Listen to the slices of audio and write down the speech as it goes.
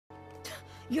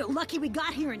You're lucky we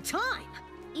got here in time.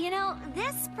 You know,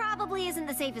 this probably isn't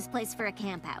the safest place for a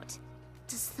campout.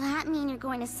 Does that mean you're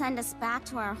going to send us back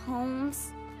to our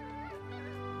homes?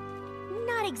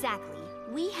 Not exactly.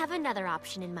 We have another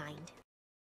option in mind.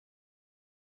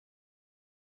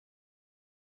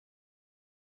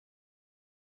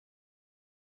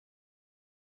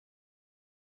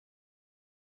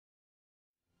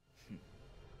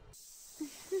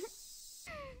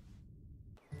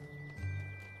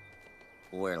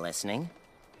 We're listening.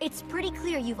 It's pretty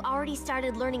clear you've already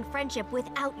started learning friendship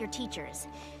without your teachers.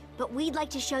 But we'd like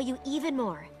to show you even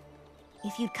more.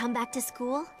 If you'd come back to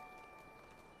school?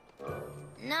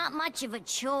 Not much of a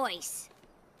choice.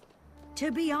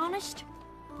 To be honest,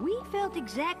 we felt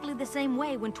exactly the same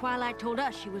way when Twilight told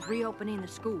us she was reopening the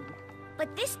school.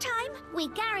 But this time, we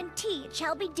guarantee it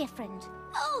shall be different.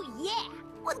 Oh yeah!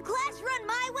 With class run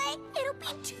my way, it'll be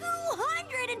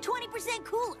 220%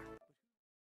 cooler.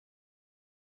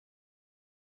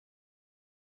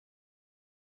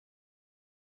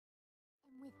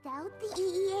 Without the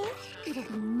EEA,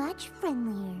 it'll be much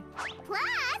friendlier. Plus,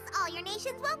 all your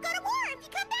nations won't go to war if you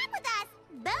come back with us!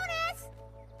 Bonus!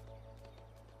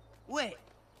 Wait,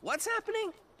 what's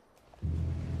happening?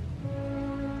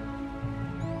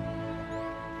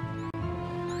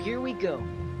 Here we go.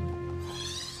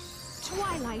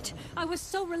 Twilight, I was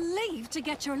so relieved to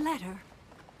get your letter.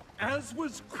 As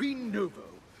was Queen Novo.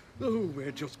 Oh,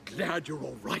 we're just glad you're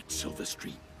all right,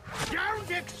 Silverstream. Don't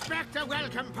expect a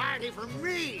welcome party from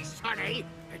me, Sonny.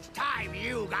 It's time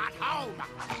you got home.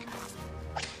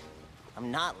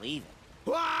 I'm not leaving.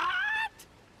 What?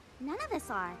 None of us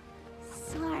are.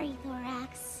 Sorry,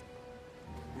 Thorax.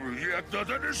 You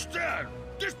don't understand.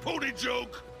 This pony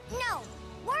joke. No,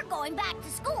 we're going back to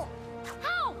school.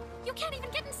 How? You can't even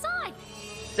get inside.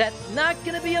 That's not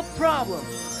gonna be a problem.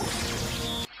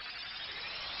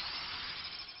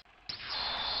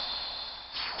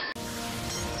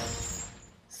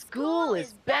 School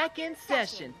is back in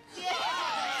session.